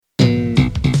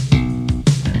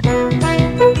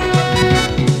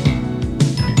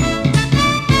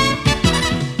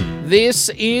This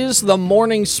is the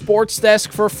Morning Sports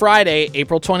Desk for Friday,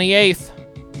 April 28th.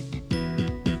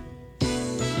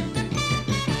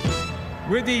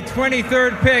 With the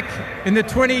 23rd pick in the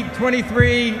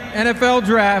 2023 NFL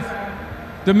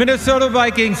Draft, the Minnesota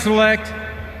Vikings select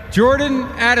Jordan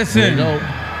Addison,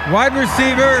 wide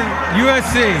receiver,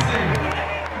 USC.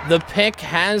 The pick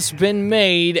has been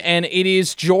made, and it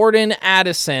is Jordan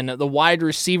Addison, the wide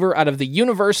receiver out of the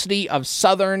University of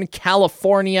Southern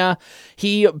California.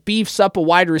 He beefs up a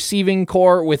wide receiving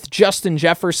core with Justin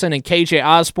Jefferson and KJ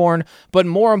Osborne, but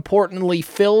more importantly,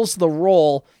 fills the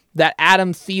role that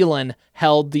Adam Thielen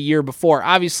held the year before.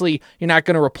 Obviously, you're not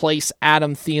going to replace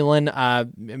Adam Thielen.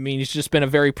 He's just been a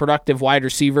very productive wide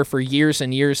receiver for years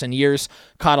and years and years.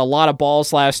 Caught a lot of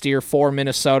balls last year for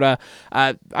Minnesota.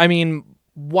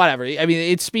 Whatever.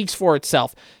 It speaks for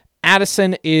itself.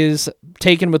 Addison is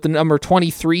taken with the number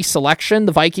 23 selection.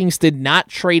 The Vikings did not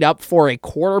trade up for a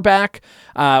quarterback,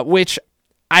 which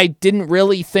I didn't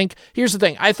really think. Here's the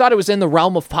thing. I thought it was in the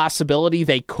realm of possibility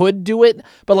they could do it,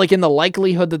 but in the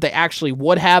likelihood that they actually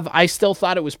would have, I still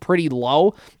thought it was pretty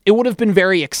low. It would have been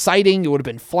very exciting. It would have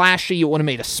been flashy. It would have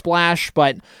made a splash,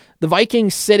 but the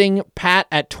Vikings sitting pat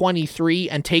at 23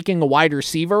 and taking a wide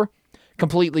receiver,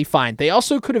 completely fine. They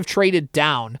also could have traded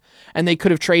down, and they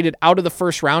could have traded out of the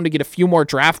first round to get a few more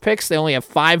draft picks. They only have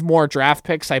 5 more draft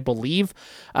picks, I believe,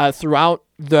 throughout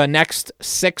the next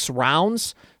 6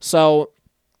 rounds. So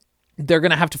they're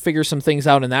going to have to figure some things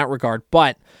out in that regard.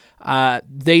 But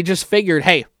they just figured,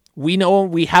 hey, we know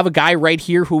we have a guy right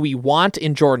here who we want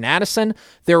in Jordan Addison.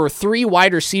 There were 3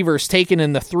 wide receivers taken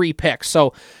in the 3 picks.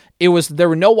 So there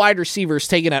were no wide receivers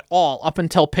taken at all up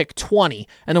until pick 20.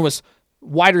 And it was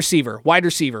wide receiver, wide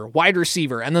receiver, wide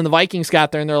receiver. And then the Vikings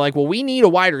got there and they're like, well, we need a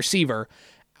wide receiver.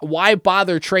 Why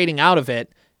bother trading out of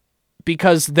it?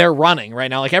 Because they're running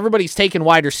right now. Everybody's taking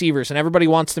wide receivers and everybody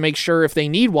wants to make sure if they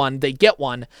need one, they get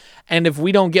one. And if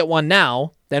we don't get one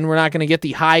now, then we're not going to get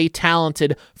the high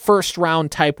talented first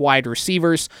round type wide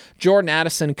receivers. Jordan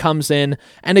Addison comes in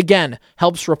and again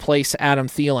helps replace Adam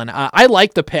Thielen. I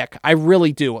like the pick. I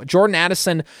really do. Jordan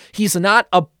Addison, he's not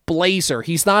a blazer.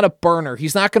 He's not a burner.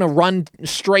 He's not going to run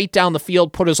straight down the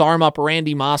field, put his arm up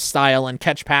Randy Moss style and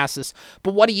catch passes.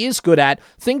 But what he is good at,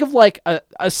 think of a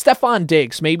Stephon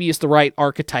Diggs maybe is the right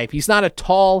archetype. He's not a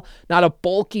tall, not a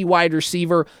bulky wide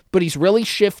receiver, but he's really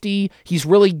shifty. He's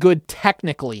really good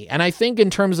technically. And I think in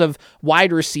terms of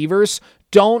wide receivers,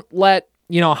 don't let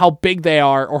how big they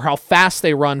are or how fast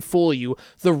they run fool you.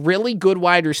 The really good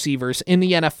wide receivers in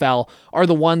the NFL are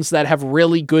the ones that have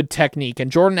really good technique,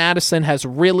 and Jordan Addison has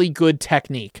really good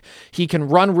technique. He can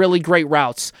run really great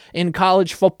routes. In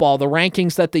college football, the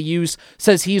rankings that they use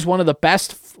says he's one of the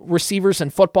best receivers in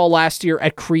football last year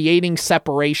at creating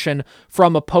separation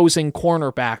from opposing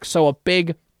cornerbacks. So a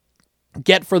big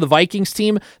get for the Vikings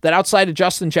team that outside of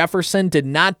Justin Jefferson did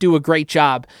not do a great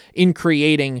job in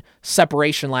creating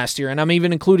separation last year. And I'm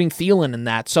even including Thielen in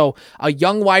that. So a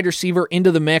young wide receiver into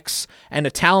the mix and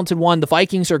a talented one. The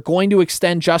Vikings are going to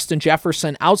extend Justin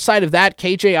Jefferson. Outside of that,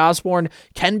 KJ Osborne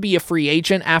can be a free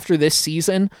agent after this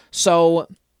season. So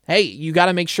hey, you got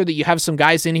to make sure that you have some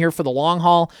guys in here for the long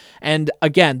haul. And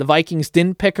again, the Vikings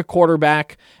didn't pick a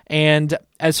quarterback. And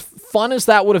as fun as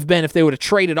that would have been if they would have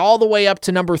traded all the way up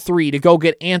to number 3 to go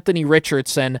get Anthony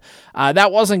Richardson,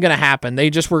 that wasn't going to happen. They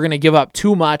just were going to give up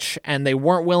too much, and they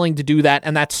weren't willing to do that,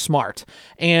 and that's smart.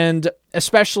 And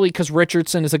especially because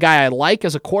Richardson is a guy I like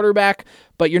as a quarterback,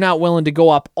 but you're not willing to go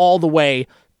up all the way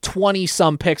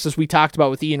 20-some picks, as we talked about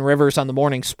with Ian Rivers on the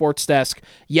Morning Sports Desk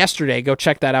yesterday. Go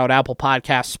check that out, Apple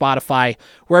Podcasts, Spotify,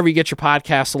 wherever you get your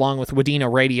podcasts, along with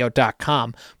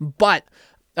WadenaRadio.com. But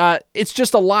it's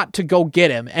just a lot to go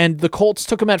get him, and the Colts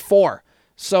took him at 4.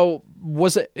 So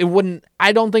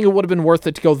I don't think it would have been worth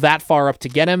it to go that far up to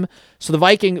get him. So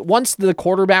once the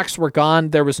quarterbacks were gone,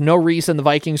 there was no reason the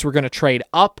Vikings were going to trade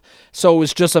up. So it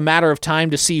was just a matter of time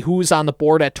to see who's on the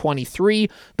board at 23.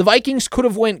 The Vikings could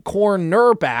have went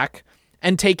cornerback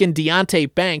and taken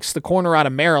Deonte Banks, the corner out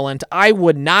of Maryland. I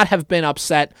would not have been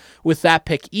upset with that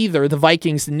pick either. The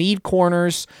Vikings need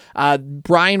corners.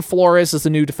 Brian Flores is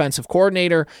the new defensive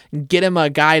coordinator. Get him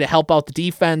a guy to help out the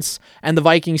defense, and the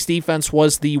Vikings defense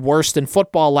was the worst in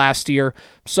football last year.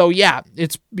 So yeah,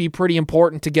 it's be pretty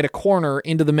important to get a corner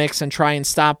into the mix and try and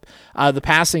stop the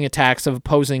passing attacks of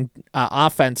opposing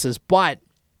offenses. But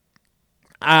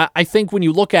I think when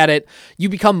you look at it, you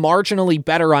become marginally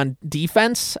better on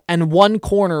defense, and one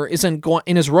corner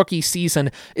in his rookie season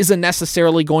isn't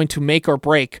necessarily going to make or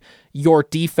break your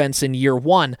defense in year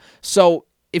one. So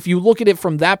if you look at it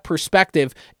from that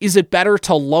perspective, is it better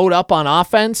to load up on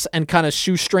offense and kind of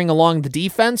shoestring along the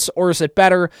defense, or is it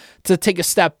better to take a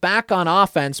step back on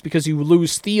offense because you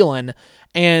lose Thielen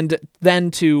and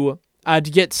then to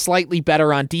get slightly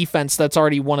better on defense that's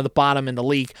already one of the bottom in the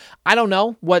league? I don't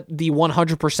know what the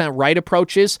 100% right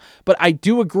approach is, but I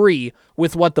do agree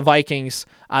with what the Vikings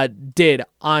did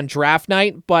on draft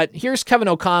night. But here's Kevin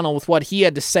O'Connell with what he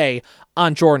had to say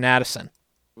on Jordan Addison.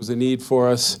 It was a need for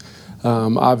us,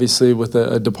 obviously, with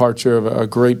a departure of a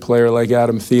great player like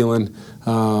Adam Thielen.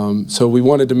 So we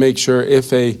wanted to make sure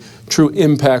if a true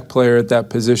impact player at that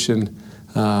position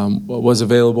was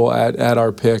available at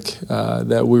our pick,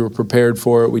 that we were prepared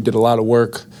for it. We did a lot of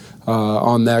work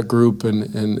on that group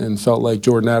and felt like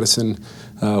Jordan Addison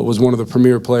was one of the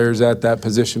premier players at that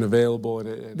position available.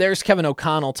 There's Kevin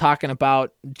O'Connell talking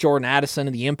about Jordan Addison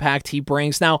and the impact he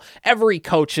brings. Now, every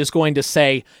coach is going to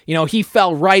say, he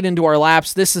fell right into our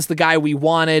laps. This is the guy we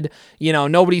wanted.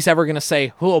 Nobody's ever going to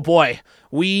say, oh boy,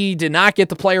 we did not get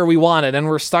the player we wanted and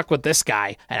we're stuck with this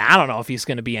guy, and I don't know if he's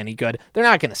going to be any good. They're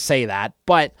not going to say that,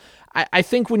 but I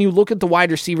think when you look at the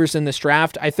wide receivers in this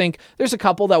draft, I think there's a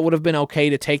couple that would have been okay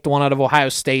to take, the one out of Ohio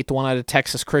State, the one out of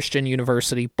Texas Christian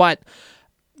University, but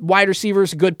wide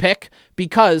receivers, a good pick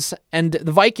because, and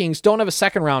the Vikings don't have a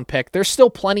second-round pick. There's still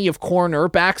plenty of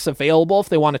cornerbacks available if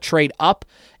they want to trade up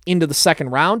into the second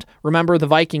round. Remember, the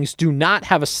Vikings do not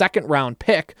have a second-round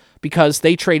pick because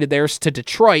they traded theirs to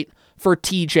Detroit for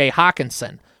TJ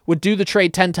Hawkinson. Would do the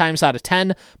trade 10 times out of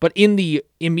 10, but in the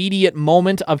immediate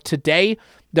moment of today,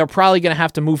 they're probably going to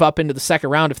have to move up into the second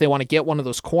round if they want to get one of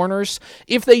those corners.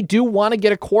 If they do want to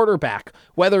get a quarterback,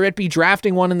 whether it be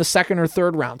drafting one in the second or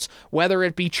third rounds, whether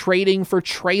it be trading for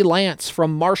Trey Lance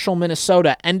from Marshall,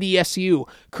 Minnesota, NDSU,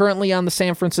 currently on the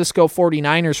San Francisco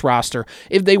 49ers roster,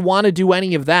 if they want to do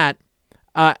any of that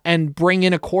and bring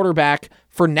in a quarterback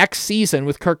for next season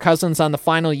with Kirk Cousins on the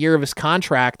final year of his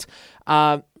contract,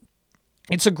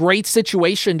 it's a great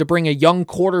situation to bring a young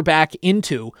quarterback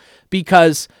into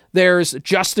because there's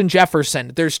Justin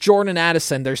Jefferson, there's Jordan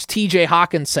Addison, there's TJ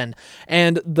Hawkinson,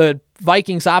 and the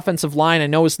Vikings offensive line I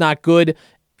know is not good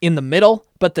in the middle,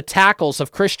 but the tackles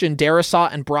of Christian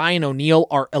Darrisaw and Brian O'Neill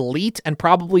are elite and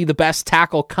probably the best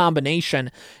tackle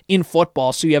combination in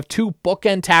football. So you have two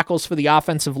bookend tackles for the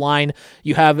offensive line.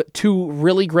 You have two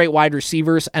really great wide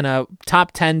receivers and a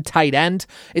top 10 tight end.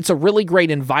 It's a really great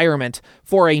environment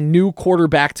for a new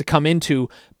quarterback to come into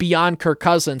beyond Kirk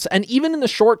Cousins. And even in the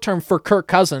short term for Kirk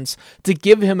Cousins, to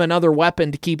give him another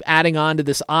weapon to keep adding on to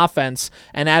this offense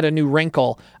and add a new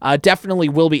wrinkle definitely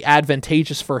will be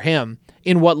advantageous for him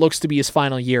in what looks to be his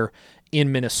final year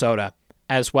in Minnesota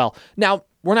as well. Now,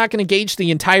 we're not going to gauge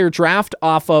the entire draft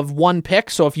off of one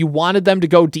pick, so if you wanted them to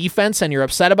go defense and you're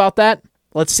upset about that,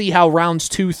 let's see how rounds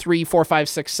 2, 3, 4, 5,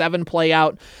 6, 7 play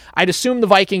out. I'd assume the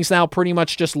Vikings now pretty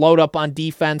much just load up on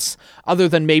defense, other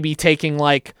than maybe taking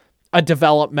like a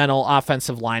developmental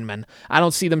offensive lineman. I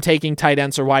don't see them taking tight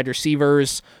ends or wide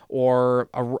receivers or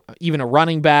even a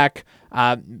running back.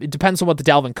 It depends on what the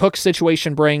Dalvin Cook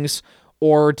situation brings,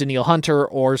 or Danielle Hunter,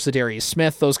 or Zadarius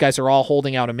Smith. Those guys are all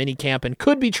holding out a minicamp and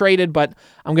could be traded, but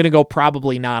I'm going to go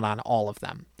probably not on all of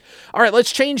them. All right,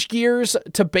 let's change gears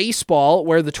to baseball,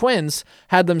 where the Twins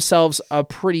had themselves a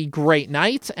pretty great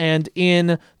night, and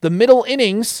in the middle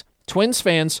innings, Twins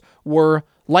fans were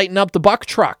lighting up the Buck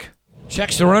truck.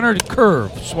 Checks the runner to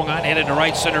curve. Swung on, hit into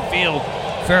right center field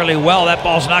fairly well. That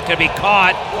ball's not going to be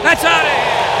caught. That's out of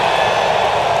here!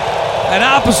 An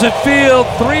opposite field,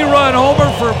 3-run homer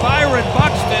for Byron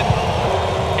Buxton,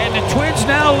 and the Twins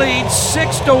now lead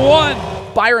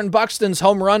 6-1. Byron Buxton's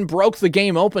home run broke the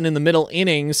game open in the middle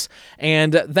innings,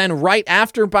 and then right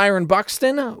after Byron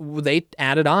Buxton, they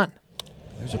added on.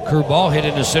 There's a curveball hit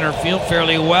into center field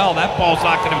fairly well. That ball's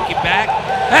not going to get back.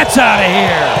 That's out of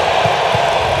here.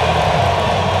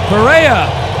 Correa.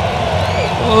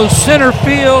 Oh, center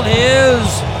field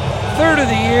is third of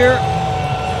the year.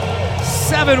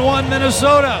 7-1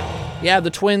 Minnesota. Yeah, the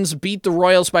Twins beat the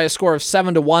Royals by a score of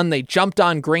 7-1. They jumped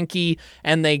on Greinke,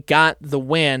 and they got the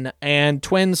win. And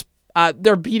Twins,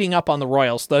 they're beating up on the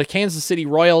Royals. The Kansas City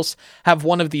Royals have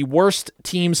one of the worst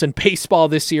teams in baseball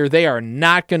this year. They are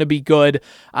not going to be good.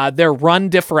 Their run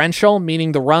differential,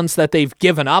 meaning the runs that they've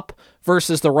given up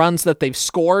versus the runs that they've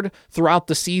scored throughout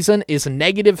the season, is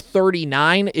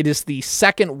 -39. It is the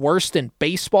second worst in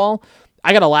baseball.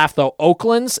 I gotta laugh, though.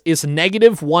 Oakland's is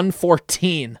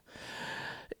 -114.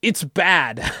 It's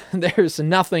bad. There's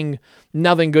nothing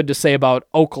good to say about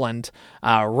Oakland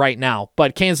right now.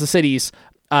 But Kansas City's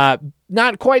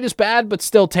not quite as bad, but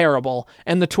still terrible.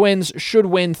 And the Twins should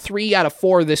win 3 out of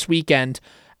 4 this weekend.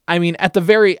 At the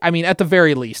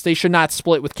very least, they should not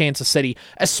split with Kansas City,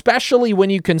 especially when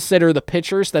you consider the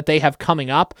pitchers that they have coming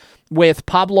up, with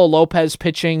Pablo Lopez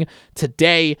pitching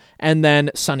today, and then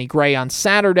Sonny Gray on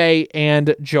Saturday,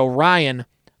 and Joe Ryan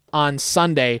on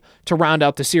Sunday to round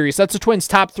out the series. That's the Twins'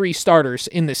 top 3 starters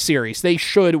in this series. They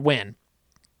should win.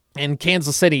 And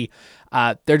Kansas City,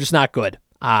 they're just not good.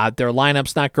 Their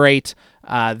lineup's not great.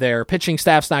 Their pitching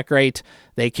staff's not great.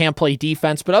 They can't play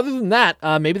defense. But other than that,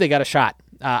 maybe they got a shot.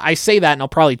 I say that, and I'll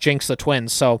probably jinx the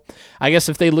Twins. So I guess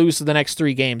if they lose the next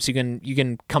 3 games, you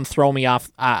can come throw me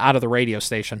off out of the radio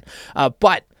station.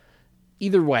 But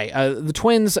either way, the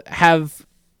Twins have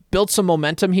built some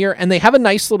momentum here, and they have a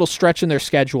nice little stretch in their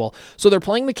schedule. So they're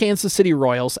playing the Kansas City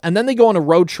Royals, and then they go on a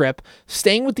road trip,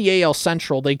 staying with the AL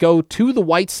Central. They go to the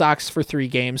White Sox for 3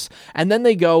 games, and then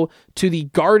they go to the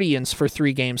Guardians for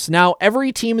 3 games. Now,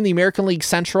 every team in the American League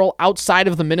Central outside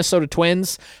of the Minnesota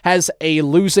Twins has a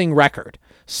losing record.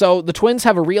 So the Twins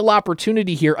have a real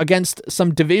opportunity here against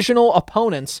some divisional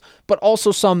opponents, but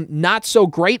also some not so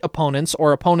great opponents,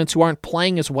 or opponents who aren't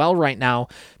playing as well right now,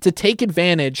 to take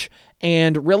advantage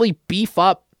and really beef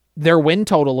up their win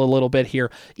total a little bit here.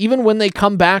 Even when they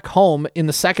come back home in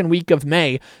the second week of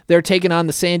May, they're taking on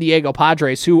the San Diego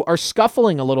Padres, who are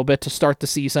scuffling a little bit to start the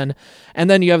season. And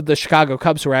then you have the Chicago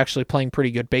Cubs, who are actually playing pretty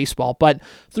good baseball. But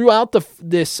throughout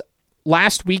this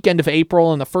last weekend of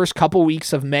April and the first couple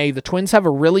weeks of May, the Twins have a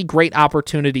really great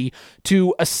opportunity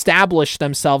to establish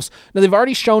themselves. Now, they've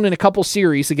already shown in a couple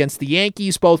series against the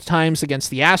Yankees, both times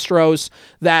against the Astros,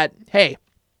 that, hey,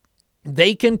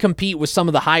 they can compete with some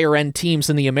of the higher-end teams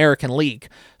in the American League.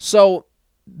 So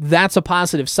that's a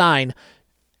positive sign.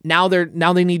 Now they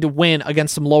need to win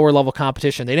against some lower-level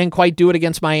competition. They didn't quite do it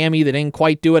against Miami. They didn't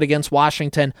quite do it against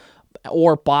Washington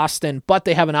or Boston, but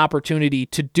they have an opportunity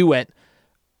to do it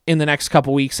in the next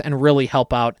couple weeks and really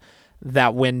help out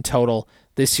that win total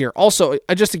this year. Also,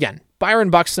 just again,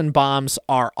 Byron Buxton bombs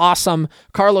are awesome.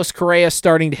 Carlos Correa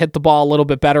starting to hit the ball a little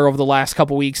bit better over the last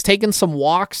couple weeks, taking some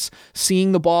walks,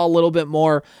 seeing the ball a little bit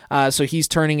more, so he's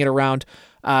turning it around.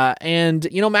 And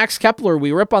Max Kepler,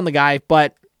 we rip on the guy,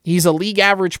 but he's a league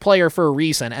average player for a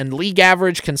reason, and league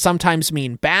average can sometimes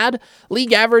mean bad.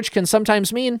 League average can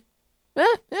sometimes mean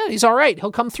he's all right.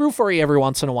 He'll come through for you every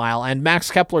once in a while. And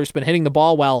Max Kepler's been hitting the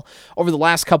ball well over the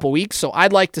last couple weeks. So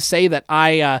I'd like to say that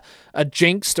I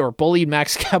jinxed or bullied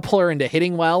Max Kepler into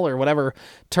hitting well, or whatever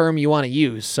term you want to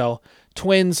use. So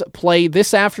Twins play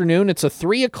this afternoon. It's a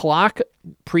 3 o'clock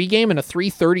pregame and a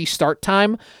 3:30 start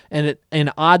time, and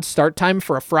an odd start time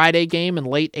for a Friday game in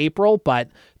late April. But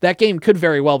that game could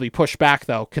very well be pushed back,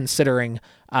 though, considering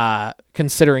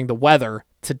the weather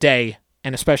today,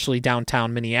 and especially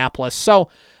downtown Minneapolis. So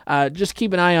just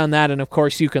keep an eye on that. And of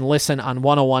course, you can listen on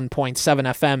 101.7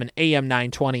 FM and AM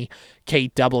 920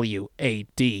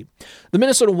 KWAD. The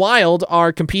Minnesota Wild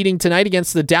are competing tonight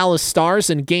against the Dallas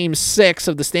Stars in Game 6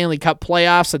 of the Stanley Cup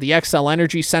playoffs at the XL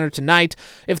Energy Center tonight.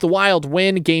 If the Wild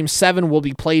win, Game 7 will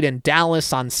be played in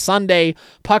Dallas on Sunday.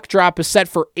 Puck drop is set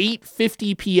for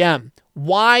 8:50 p.m.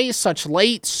 Why such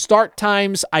late start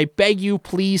times? I beg you,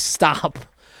 please stop.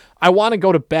 I want to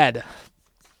go to bed.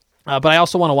 But I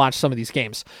also want to watch some of these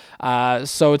games.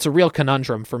 So it's a real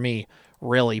conundrum for me,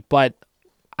 really. But,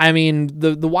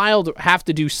 the Wild have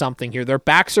to do something here. Their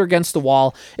backs are against the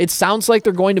wall. It sounds like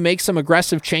they're going to make some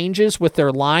aggressive changes with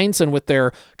their lines and with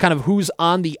their kind of who's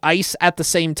on the ice at the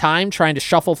same time, trying to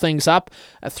shuffle things up,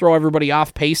 throw everybody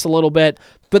off pace a little bit.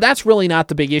 But that's really not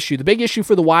the big issue. The big issue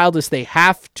for the Wild is they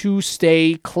have to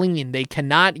stay clean. They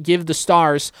cannot give the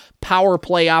Stars power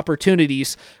play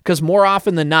opportunities, because more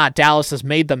often than not, Dallas has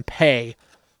made them pay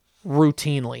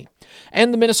routinely.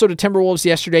 And the Minnesota Timberwolves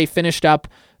yesterday finished up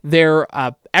their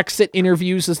exit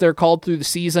interviews, as they're called, through the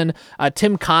season.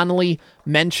 Tim Connolly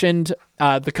mentioned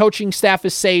the coaching staff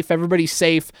is safe, everybody's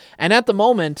safe, and at the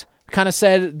moment kind of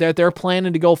said that they're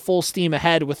planning to go full steam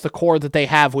ahead with the core that they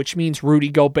have, which means Rudy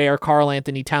Gobert,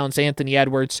 Karl-Anthony Towns, Anthony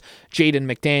Edwards, Jaden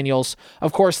McDaniels.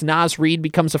 Of course, Naz Reid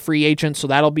becomes a free agent, so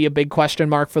that'll be a big question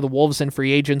mark for the Wolves in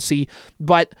free agency.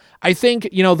 But I think,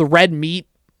 the red meat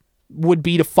would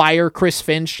be to fire Chris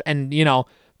Finch and,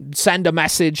 send a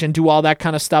message and do all that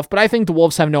kind of stuff. But I think the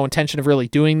Wolves have no intention of really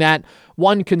doing that.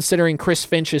 One, considering Chris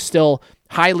Finch is still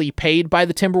highly paid by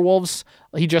the Timberwolves.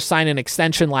 He just signed an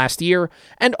extension last year.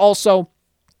 And also,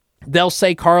 they'll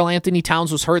say Karl-Anthony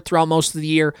Towns was hurt throughout most of the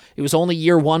year. It was only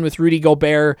year one with Rudy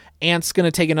Gobert. Ant's going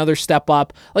to take another step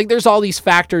up. There's all these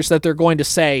factors that they're going to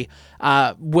say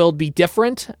will be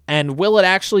different. And will it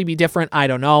actually be different? I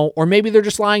don't know. Or maybe they're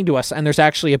just lying to us, and there's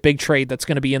actually a big trade that's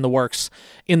going to be in the works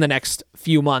in the next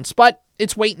few months. But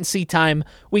it's wait and see time.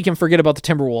 We can forget about the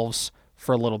Timberwolves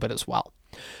for a little bit as well.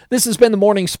 This has been the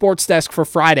Morning Sports Desk for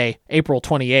Friday, April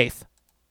 28th.